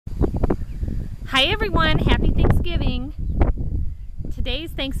Hi everyone, happy Thanksgiving.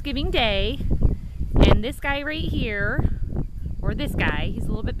 Today's Thanksgiving Day, and this guy right here, or this guy, he's a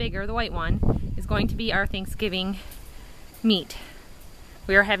little bit bigger, the white one, is going to be our Thanksgiving meat.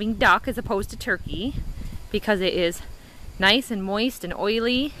 We are having duck as opposed to turkey because it is nice and moist and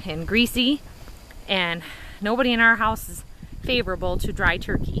oily and greasy, and nobody in our house is favorable to dry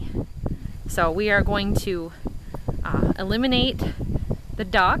turkey. So we are going to eliminate the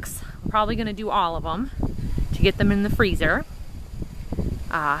ducks. We're probably going to do all of them to get them in the freezer.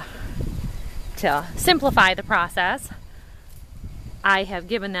 To simplify the process, I have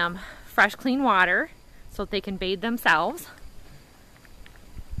given them fresh clean water so that they can bathe themselves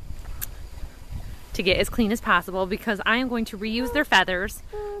to get as clean as possible, because I am going to reuse their feathers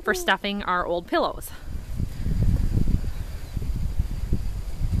for stuffing our old pillows.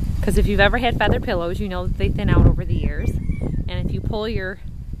 Because if you've ever had feather pillows, you know that they thin out over the years. And if you pull your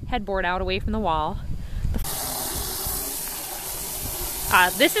headboard out away from the wall.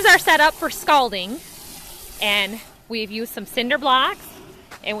 This is our setup for scalding. And we've used some cinder blocks.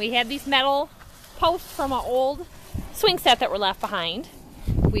 And we had these metal posts from an old swing set that were left behind.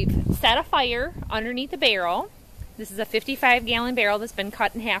 We've set a fire underneath the barrel. This is a 55-gallon barrel that's been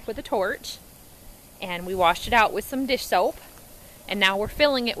cut in half with a torch. And we washed it out with some dish soap. And now we're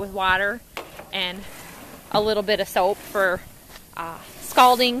filling it with water and a little bit of soap for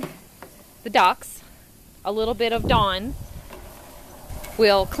scalding the ducks. A little bit of Dawn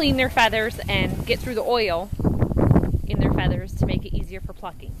will clean their feathers and get through the oil in their feathers to make it easier for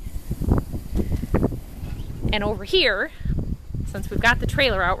plucking. And over here, since we've got the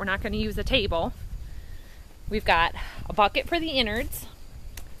trailer out, we're not going to use a table. We've got a bucket for the innards.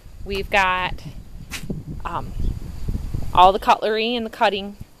 We've got all the cutlery and the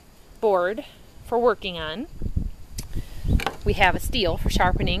cutting board for working on. We have a steel for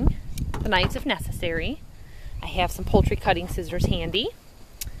sharpening the knives if necessary. I have some poultry cutting scissors handy.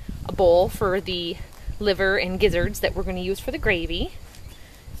 A bowl for the liver and gizzards that we're going to use for the gravy.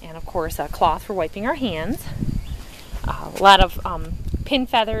 And of course a cloth for wiping our hands. A lot of pin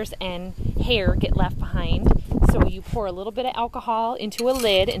feathers and hair get left behind. So you pour a little bit of alcohol into a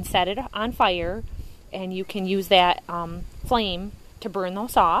lid and set it on fire. And you can use that flame to burn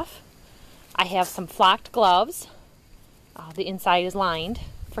those off. I have some flocked gloves. The inside is lined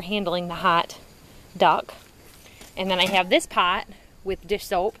for handling the hot duck. And then I have this pot with dish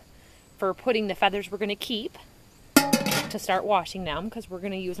soap for putting the feathers we're going to keep to start washing them, because we're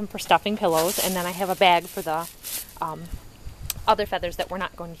going to use them for stuffing pillows. And then I have a bag for the other feathers that we're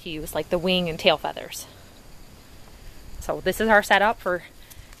not going to use, like the wing and tail feathers. So this is our setup for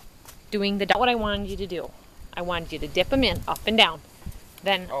doing the duck. What I wanted you to do, I wanted you to dip him in, up and down.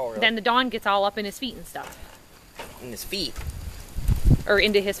 Then, then the Dawn gets all up in his feet and stuff. In his feet? Or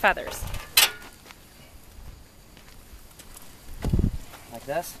into his feathers. Like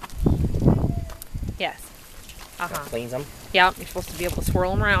this? Yes. That cleans them? Yeah, you're supposed to be able to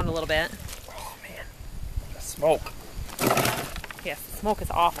swirl them around a little bit. Oh man, the smoke. Yes, the smoke is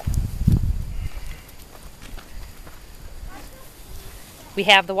awful. We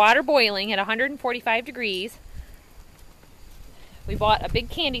have the water boiling at 145 degrees. We bought a big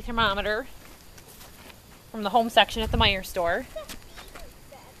candy thermometer from the home section at the Meijer store.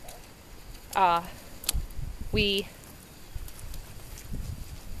 We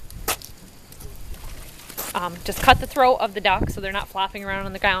just cut the throat of the duck so they're not flopping around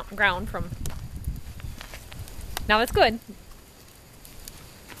on the ground from... Now that's good.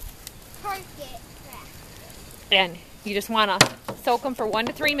 And you just want to soak them for 1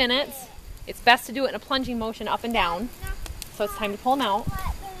 to 3 minutes. It's best to do it in a plunging motion up and down. So it's time to pull them out.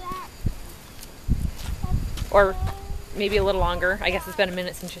 Or maybe a little longer. I guess it's been a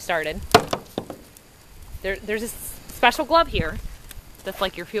minute since you started. There's a special glove here that's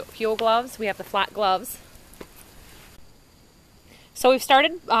like your fuel gloves. We have the flat gloves. So we've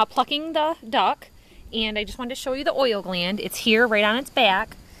started plucking the duck, and I just wanted to show you the oil gland. It's here right on its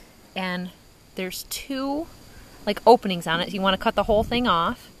back, and there's 2 like openings on it. You want to cut the whole thing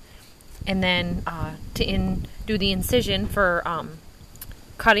off, and then do the incision for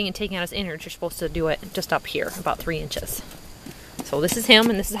cutting and taking out his innards. You're supposed to do it just up here, about 3 inches. So this is him,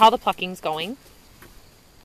 and this is how the plucking's going.